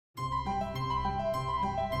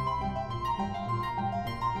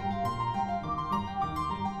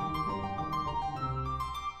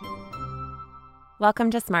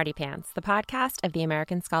Welcome to Smarty Pants, the podcast of the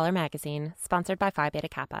American Scholar magazine, sponsored by Phi Beta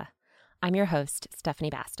Kappa. I'm your host,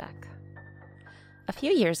 Stephanie Bastek. A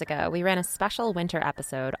few years ago, we ran a special winter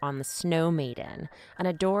episode on the Snow Maiden, an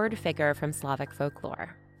adored figure from Slavic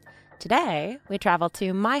folklore. Today, we travel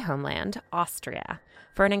to my homeland, Austria,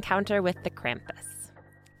 for an encounter with the Krampus.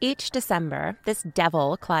 Each December, this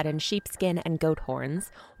devil, clad in sheepskin and goat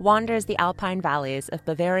horns, wanders the alpine valleys of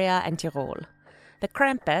Bavaria and Tyrol. The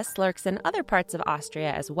Krampus lurks in other parts of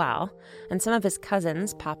Austria as well, and some of his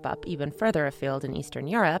cousins pop up even further afield in Eastern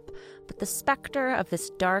Europe, but the specter of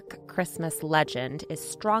this dark Christmas legend is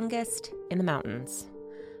strongest in the mountains.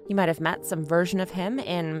 You might have met some version of him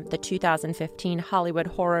in the 2015 Hollywood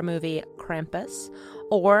horror movie Krampus,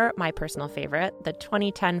 or my personal favorite, the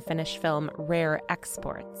 2010 Finnish film Rare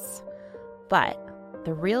Exports. But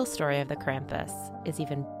the real story of the Krampus is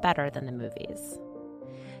even better than the movies.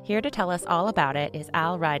 Here to tell us all about it is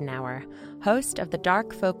Al Ridenour, host of the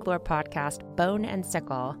dark folklore podcast Bone and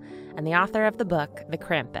Sickle, and the author of the book The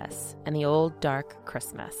Krampus and the Old Dark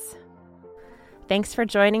Christmas. Thanks for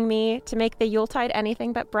joining me to make the Yuletide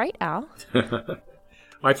anything but bright, Al.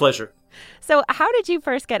 My pleasure. So how did you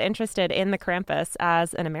first get interested in the Krampus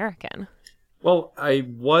as an American? Well, I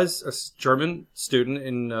was a German student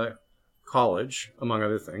in college, among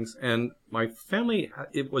other things, and my family,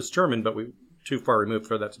 it was German, but we too far removed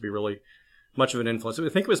for that to be really much of an influence. I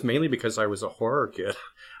think it was mainly because I was a horror kid.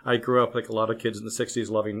 I grew up like a lot of kids in the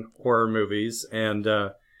 60s loving horror movies, and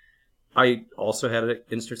I also had an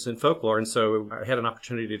interest in folklore, and so I had an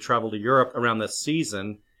opportunity to travel to Europe around this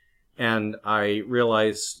season, and I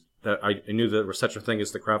realized that I knew there was such a thing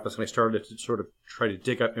as the Krampus, and I started to sort of try to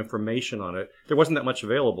dig up information on it. There wasn't that much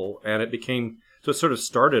available, and it sort of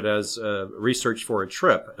started as research for a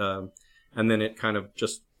trip, and then it kind of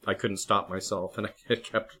just, I couldn't stop myself, and I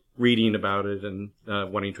kept reading about it and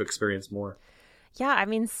wanting to experience more. Yeah, I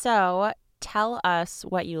mean, so tell us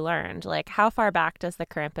what you learned. Like, how far back does the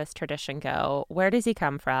Krampus tradition go? Where does he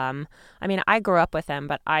come from? I mean, I grew up with him,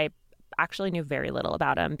 but I actually knew very little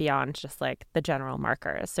about him beyond just like the general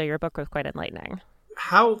markers. So your book was quite enlightening.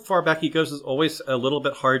 How far back he goes is always a little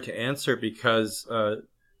bit hard to answer because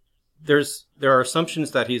there are assumptions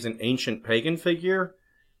that he's an ancient pagan figure,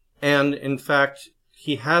 and in fact,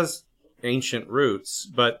 he has ancient roots.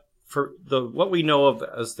 But for what we know of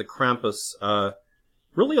as the Krampus,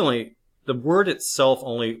 really only the word itself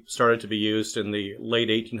only started to be used in the late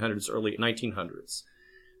 1800s, early 1900s.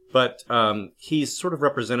 But he's sort of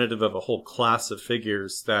representative of a whole class of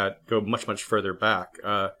figures that go much, much further back.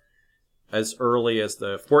 As early as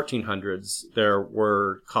the 1400s, there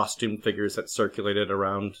were costume figures that circulated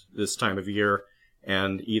around this time of year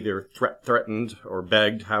and either threatened or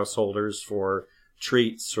begged householders for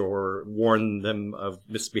treats or warned them of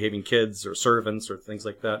misbehaving kids or servants or things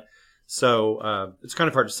like that. So it's kind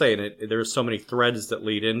of hard to say, and there's so many threads that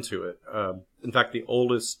lead into it. In fact, the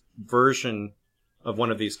oldest version of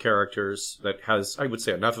one of these characters that has, I would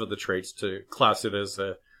say, enough of the traits to class it as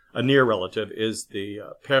a near relative is the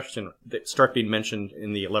Persian that start being mentioned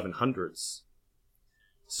in the 1100s.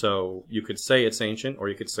 So you could say it's ancient, or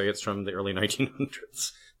you could say it's from the early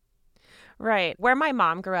 1900s. Right. Where my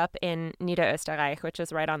mom grew up in Niederösterreich, which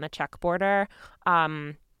is right on the Czech border,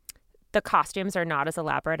 the costumes are not as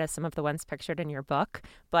elaborate as some of the ones pictured in your book,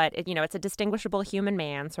 but it's a distinguishable human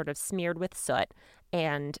man sort of smeared with soot,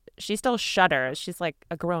 and she still shudders. She's like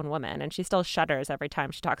a grown woman, and she still shudders every time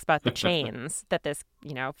she talks about the chains that this,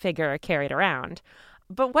 figure carried around.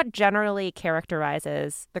 But what generally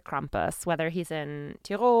characterizes the Krampus, whether he's in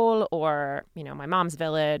Tyrol or, my mom's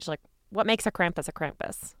village, like what makes a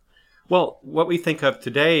Krampus? Well, what we think of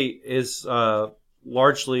today is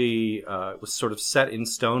largely was sort of set in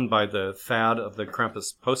stone by the fad of the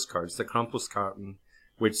Krampus postcards, the Krampuskarten,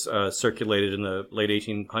 which circulated in the late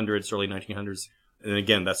 1800s, early 1900s. And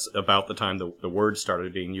again, that's about the time the word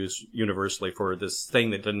started being used universally for this thing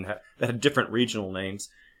that had different regional names.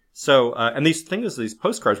 So, and these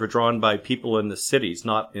postcards were drawn by people in the cities,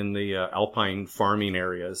 not in the alpine farming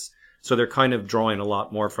areas. So they're kind of drawing a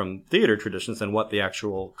lot more from theater traditions than what the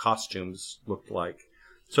actual costumes looked like.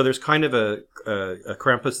 So there's kind of a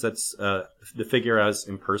Krampus that's the figure as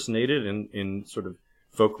impersonated in sort of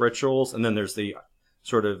folk rituals, and then there's the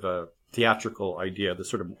sort of theatrical idea, the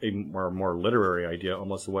sort of a more literary idea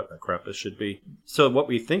almost of what a Krampus should be. So what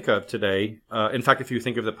we think of today, in fact, if you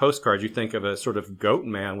think of the postcards, you think of a sort of goat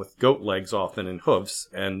man with goat legs often and hooves,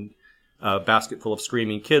 and a basket full of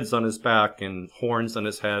screaming kids on his back and horns on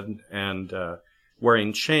his head, and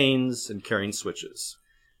wearing chains and carrying switches.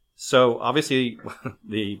 So obviously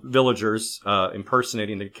the villagers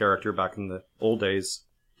impersonating the character back in the old days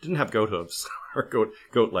didn't have goat hooves or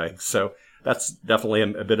goat legs. So that's definitely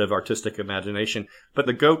a bit of artistic imagination. But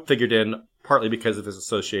the goat figured in partly because of his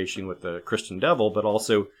association with the Christian devil, but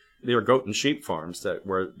also they were goat and sheep farms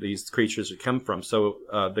where these creatures had come from. So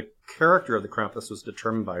the character of the Krampus was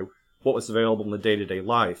determined by what was available in the day-to-day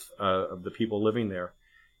life of the people living there.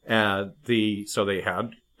 So they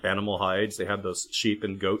had animal hides, they had those sheep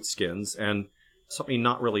and goat skins, and something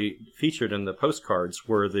not really featured in the postcards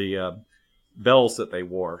were the bells that they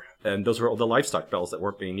wore. And those were the livestock bells that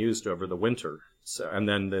weren't being used over the winter. So, and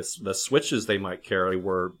then the switches they might carry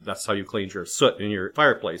that's how you cleaned your soot in your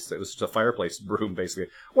fireplace. It was just a fireplace broom, basically,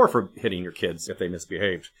 or for hitting your kids if they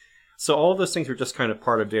misbehaved. So all of those things are just kind of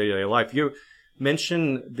part of day-to-day life. You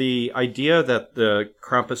mentioned the idea that the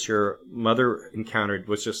Krampus your mother encountered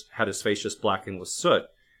had his face just blackened with soot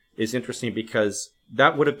is interesting because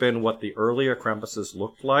that would have been what the earlier Krampuses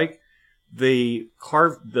looked like. The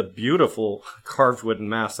beautiful carved wooden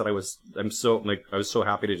masks that I was so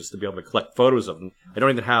happy to be able to collect photos of them. I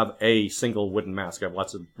don't even have a single wooden mask. I have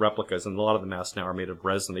lots of replicas, and a lot of the masks now are made of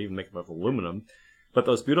resin. They even make them of aluminum. But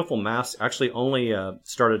those beautiful masks actually only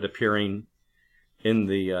started appearing in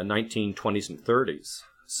the 1920s and 30s.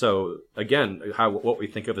 So again, what we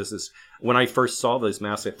think of as this, when I first saw those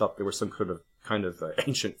masks, I thought they were some kind of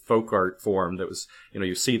ancient folk art form that was,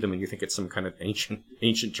 you see them and you think it's some kind of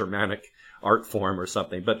ancient Germanic art form or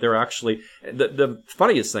something. But they're actually, the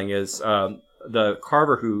funniest thing is, the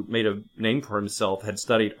carver who made a name for himself had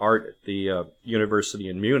studied art at the university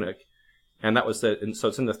in Munich. And that was and so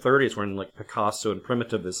it's in the 30s when like Picasso and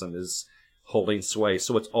primitivism is holding sway.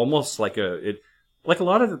 So it's almost like like a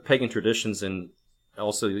lot of the pagan traditions, and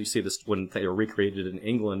also you see this when they were recreated in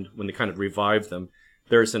England, when they kind of revived them,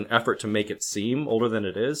 there's an effort to make it seem older than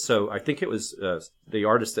it is. So I think it was the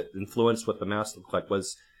artist that influenced what the mask looked like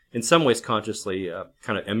was in some ways consciously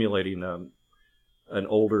kind of emulating an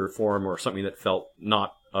older form or something that felt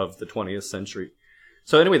not of the 20th century.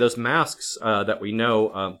 So anyway, those masks that we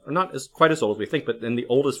know are not quite as old as we think, but in the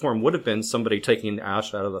oldest form would have been somebody taking the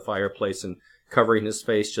ash out of the fireplace and covering his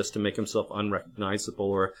face just to make himself unrecognizable,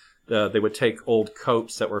 or they would take old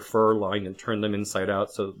coats that were fur-lined and turn them inside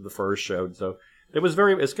out so the fur showed. So it's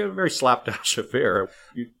kind of a very slapdash affair.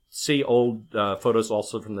 You see old photos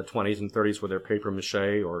also from the 20s and 30s where they're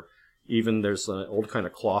papier-mâché, or even there's an old kind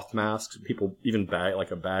of cloth masks. People even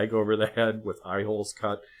like a bag over the head with eye holes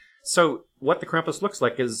cut. So what the Krampus looks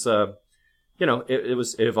like is, it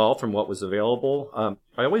evolved from what was available.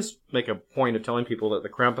 I always make a point of telling people that the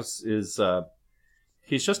Krampus is,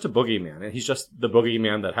 he's just a boogeyman, and he's just the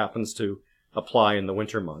boogeyman that happens to apply in the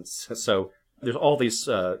winter months. So there's all these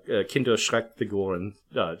Kinderschreckfiguren,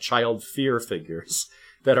 child fear figures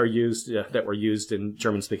that were used in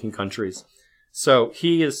German-speaking countries. So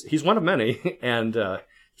he's one of many, and the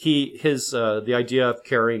idea of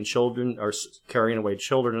carrying children or carrying away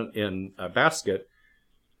children in a basket.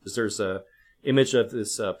 There's a image of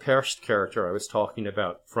this Percht character I was talking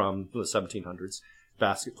about from the 1700s,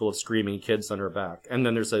 basket full of screaming kids on her back. And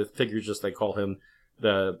then there's a figure, they call him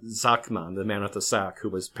the Sackmann, the man with the sack, who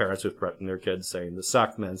was parents who threatened their kids, saying the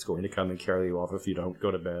Sackman's going to come and carry you off if you don't go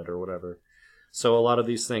to bed or whatever. So a lot of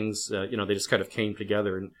these things, they just kind of came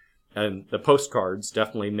together, and the postcards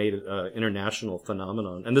definitely made it an international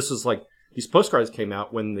phenomenon. And this is these postcards came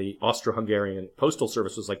out when the Austro-Hungarian Postal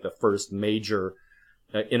Service was like the first major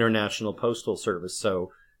international postal service.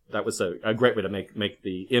 So that was a great way to make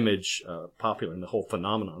the image popular and the whole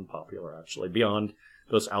phenomenon popular, actually, beyond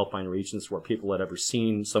those alpine regions where people had ever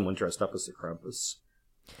seen someone dressed up as the Krampus.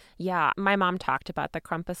 Yeah, my mom talked about the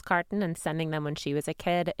Krampuskarten and sending them when she was a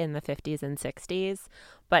kid in the 50s and 60s.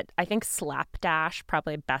 But I think Slapdash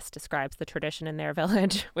probably best describes the tradition in their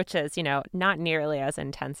village, which is, not nearly as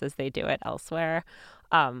intense as they do it elsewhere.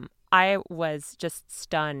 I was just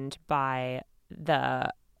stunned by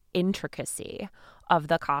the intricacy of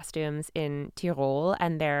the costumes in Tyrol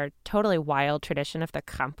and their totally wild tradition of the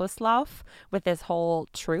Krampuslauf with this whole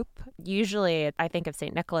troupe. Usually I think of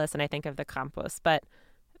St. Nicholas and I think of the Krampus, but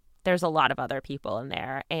there's a lot of other people in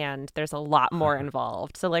there and there's a lot more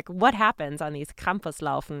involved. So what happens on these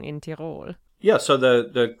Krampuslaufen in Tyrol? Yeah, so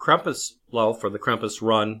the Krampuslauf or the Krampus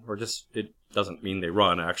run, or just, it doesn't mean they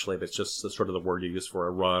run actually, but it's just sort of the word you use for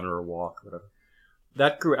a run or a walk, whatever.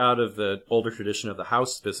 That grew out of the older tradition of the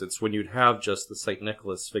house visits when you'd have just the St.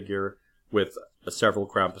 Nicholas figure with several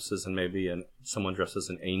Krampuses and maybe someone dressed as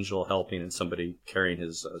an angel helping and somebody carrying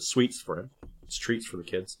his sweets for him, his treats for the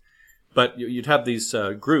kids. But you'd have these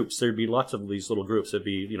groups. There'd be lots of these little groups. It'd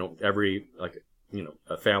be,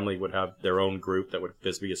 a family would have their own group that would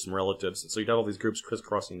visit some relatives. And so you'd have all these groups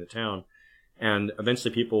crisscrossing the town. And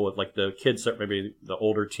eventually people would, the kids, maybe the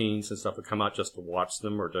older teens and stuff, would come out just to watch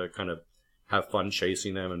them or to kind of have fun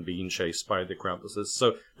chasing them and being chased by the Krampuses.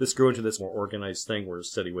 So this grew into this more organized thing where a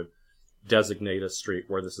city would designate a street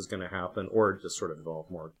where this is going to happen, or just sort of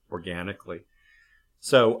evolve more organically.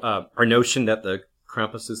 So our notion that the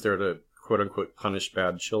Krampus is there to quote-unquote punish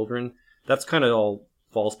bad children, that's kind of all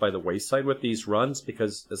falls by the wayside with these runs,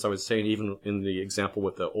 because, as I was saying, even in the example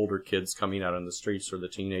with the older kids coming out on the streets or the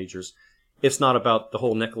teenagers, it's not about the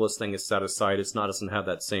whole Nicholas thing is set aside. It doesn't have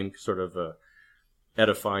that same sort of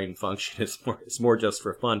edifying function. It's more just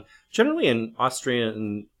for fun. Generally in Austria,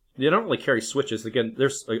 and they don't really carry switches. Again,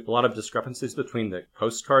 there's a lot of discrepancies between the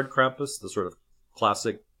postcard Krampus, the sort of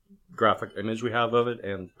classic graphic image we have of it,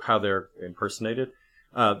 and how they're impersonated.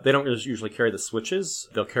 They don't usually carry the switches.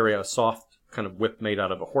 They'll carry a soft kind of whip made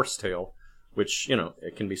out of a horsetail, which,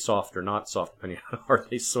 it can be soft or not soft depending on how hard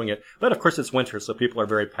they swing it. But of course it's winter, so people are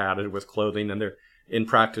very padded with clothing, and in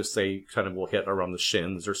practice they kind of will hit around the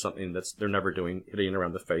shins or something they're never hitting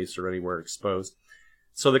around the face or anywhere exposed.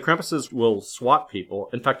 So the Krampuses will swat people.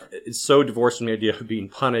 In fact, it's so divorced from the idea of being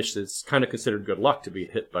punished, it's kind of considered good luck to be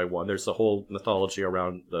hit by one. There's a whole mythology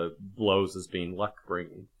around the blows as being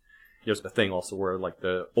luck-bringing. There's a thing also where, like,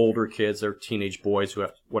 the older kids, they're teenage boys who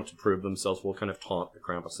want to prove themselves, will kind of taunt the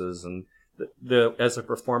Krampuses. And as a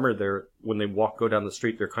performer, when they go down the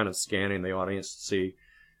street, they're kind of scanning the audience to see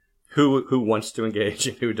who wants to engage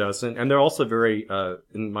and who doesn't. And they're also very,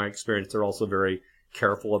 in my experience, they're also very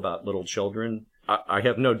careful about little children. I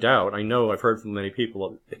have no doubt. I know I've heard from many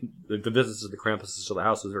people the visits of the Krampuses to the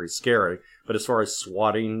house is very scary. But as far as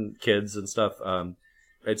swatting kids and stuff,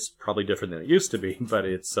 it's probably different than it used to be. But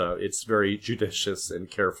it's very judicious and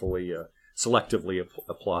carefully, selectively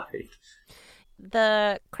applied.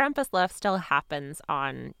 The Krampuslift still happens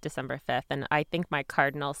on December 5th, and I think my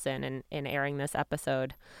cardinal sin in airing this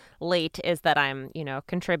episode late is that I'm,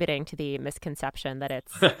 contributing to the misconception that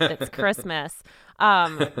it's Christmas.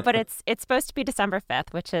 But it's supposed to be December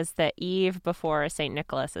 5th, which is the eve before St.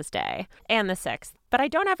 Nicholas's Day, and the 6th. But I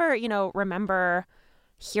don't ever, remember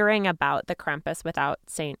hearing about the Krampus without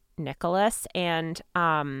St. Nicholas, and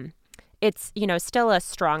it's, still a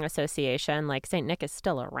strong association. Like, St. Nick is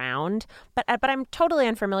still around, but I'm totally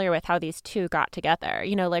unfamiliar with how these two got together.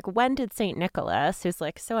 Like, when did St. Nicholas, who's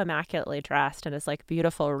like so immaculately dressed in his like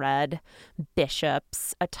beautiful red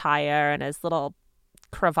bishop's attire and his little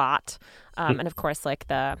cravat, and of course like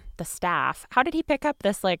the staff, how did he pick up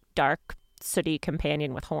this like dark, sooty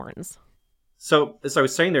companion with horns? So, as I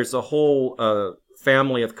was saying, there's a whole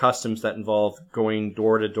family of customs that involve going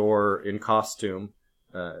door to door in costume.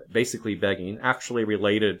 Basically begging, actually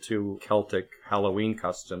related to Celtic Halloween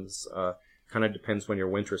customs. Kind of depends when your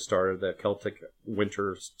winter started. The Celtic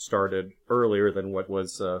winter started earlier than what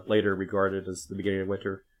was later regarded as the beginning of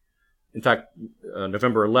winter. In fact,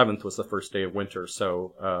 November 11th was the first day of winter,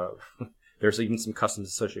 so there's even some customs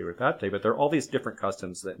associated with that day. But there are all these different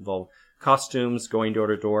customs that involve costumes, going door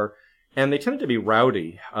to door, and they tended to be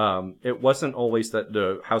rowdy. It wasn't always that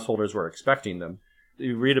the householders were expecting them.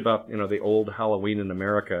 You read about, the old Halloween in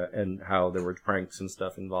America and how there were pranks and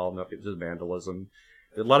stuff involved. It was vandalism.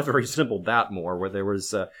 A lot of it resembled that more, where there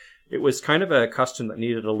was, it was kind of a custom that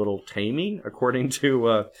needed a little taming, according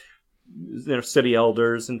to, city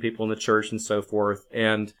elders and people in the church and so forth.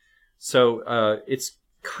 And so, it's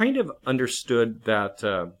kind of understood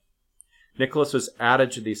that, Nicholas was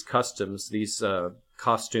added to these customs, these,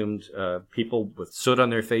 costumed, people with soot on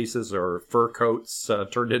their faces or fur coats,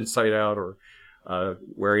 turned inside out, or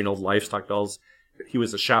wearing old livestock dolls. He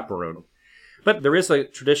was a chaperone. But there is a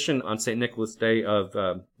tradition on St. Nicholas Day of,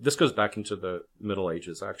 this goes back into the Middle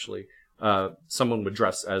Ages, actually. Someone would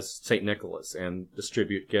dress as St. Nicholas and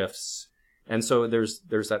distribute gifts. And so there's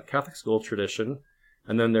that Catholic school tradition.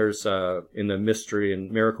 And then there's, in the mystery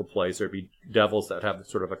and miracle plays, there'd be devils that have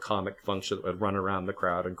sort of a comic function that would run around the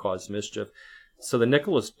crowd and cause mischief. So the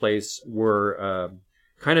Nicholas plays were,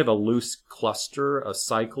 kind of a loose cluster, a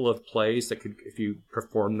cycle of plays that could, if you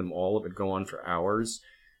performed them all, it would go on for hours.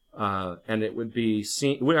 And it would be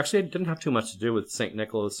seen, it didn't have too much to do with St.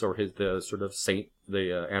 Nicholas or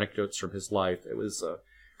the anecdotes from his life. It was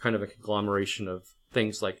kind of a conglomeration of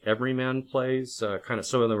things like everyman plays,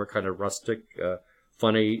 some of them were kind of rustic,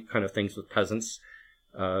 funny kind of things with peasants,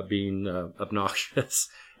 being, obnoxious.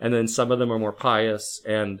 And then some of them are more pious,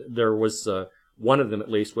 and there was, one of them, at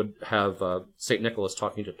least, would have St. Nicholas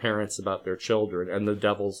talking to parents about their children, and the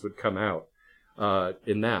devils would come out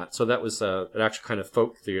in that. So that was an actual kind of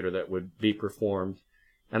folk theater that would be performed.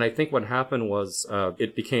 And I think what happened was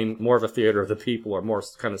it became more of a theater of the people, or more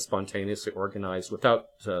kind of spontaneously organized without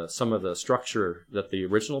some of the structure that the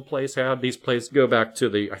original plays had. These plays go back to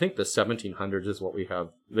the 1700s is what we have.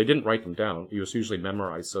 They didn't write them down. It was usually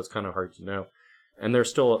memorized, so it's kind of hard to know. And there's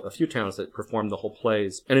still a few towns that perform the whole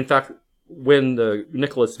plays. And in fact, when the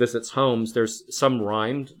Nicholas visits homes, there's some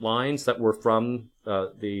rhymed lines that were from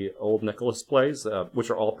the old Nicholas plays, which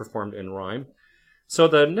are all performed in rhyme. So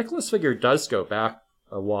the Nicholas figure does go back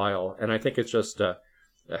a while, and I think it's just a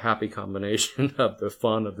happy combination of the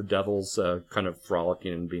fun of the devils kind of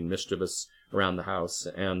frolicking and being mischievous around the house,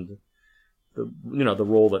 and the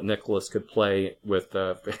role that Nicholas could play with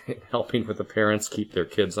helping with the parents keep their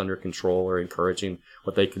kids under control or encouraging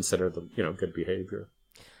what they consider the good behavior.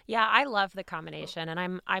 Yeah, I love the combination,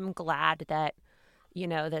 and I'm glad that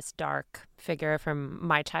this dark figure from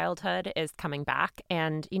my childhood is coming back.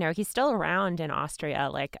 And, he's still around in Austria.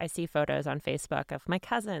 Like, I see photos on Facebook of my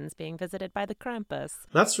cousins being visited by the Krampus.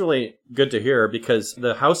 That's really good to hear, because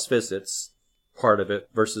the house visits part of it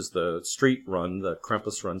versus the street run, the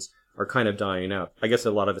Krampus runs, are kind of dying out. I guess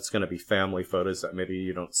a lot of it's going to be family photos that maybe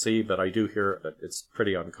you don't see, but I do hear that it's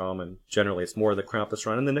pretty uncommon. Generally, it's more the Krampus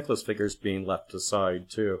run and the Nicholas figures being left aside,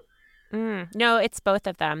 too. No, it's both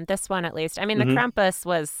of them. This one, at least. I mean, the Krampus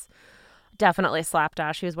was definitely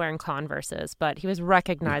slapdash. He was wearing Converses, but he was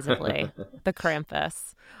recognizably the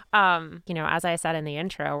Krampus. As I said in the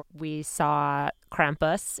intro, we saw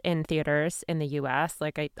Krampus in theaters in the U.S.,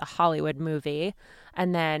 like a Hollywood movie,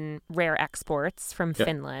 and then rare exports from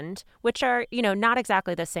Finland, which are, not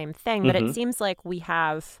exactly the same thing, but it seems like we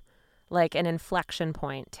have like an inflection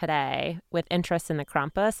point today with interest in the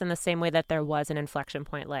Krampus in the same way that there was an inflection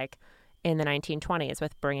point like in the 1920s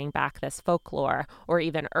with bringing back this folklore, or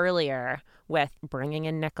even earlier with bringing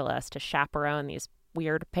in Nicholas to chaperone these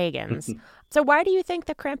weird pagans. So why do you think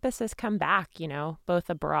the Krampus has come back, both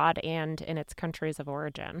abroad and in its countries of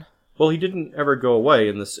origin? Well, he didn't ever go away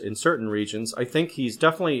in certain regions. I think he's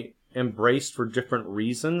definitely embraced for different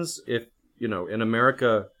reasons. If, in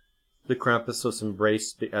America, the Krampus was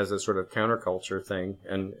embraced as a sort of counterculture thing.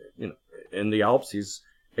 And, in the Alps, he's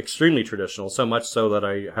extremely traditional, so much so that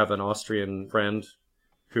I have an Austrian friend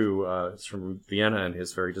who is from Vienna and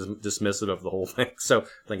is very dismissive of the whole thing. So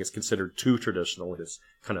I think it's considered too traditional, his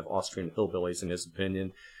kind of Austrian hillbillies in his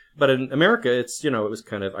opinion. But in America, it's, it was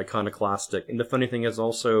kind of iconoclastic. And the funny thing is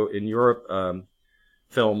also in Europe,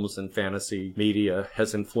 films and fantasy media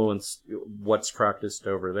has influenced what's practiced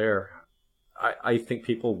over there. I think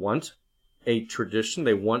people want a tradition.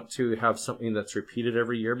 They want to have something that's repeated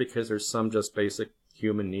every year because there's some just basic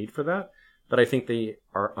human need for that. But I think they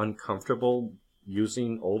are uncomfortable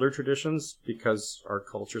using older traditions because our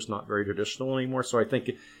culture's not very traditional anymore. So I think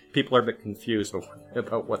people are a bit confused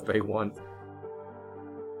about what they want.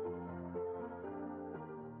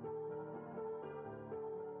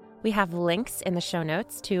 We have links in the show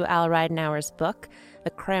notes to Al Ridenour's book,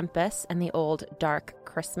 The Krampus and the Old Dark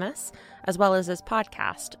Christmas, as well as his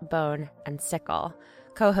podcast, Bone and Sickle,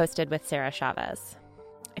 co-hosted with Sarah Chavez.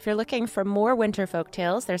 If you're looking for more winter folk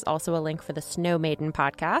tales, there's also a link for the Snow Maiden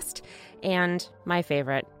podcast and my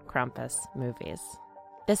favorite Krampus movies.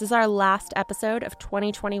 This is our last episode of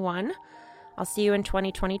 2021. I'll see you in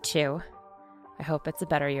 2022. I hope it's a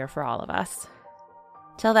better year for all of us.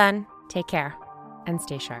 Till then, take care and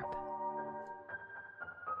stay sharp.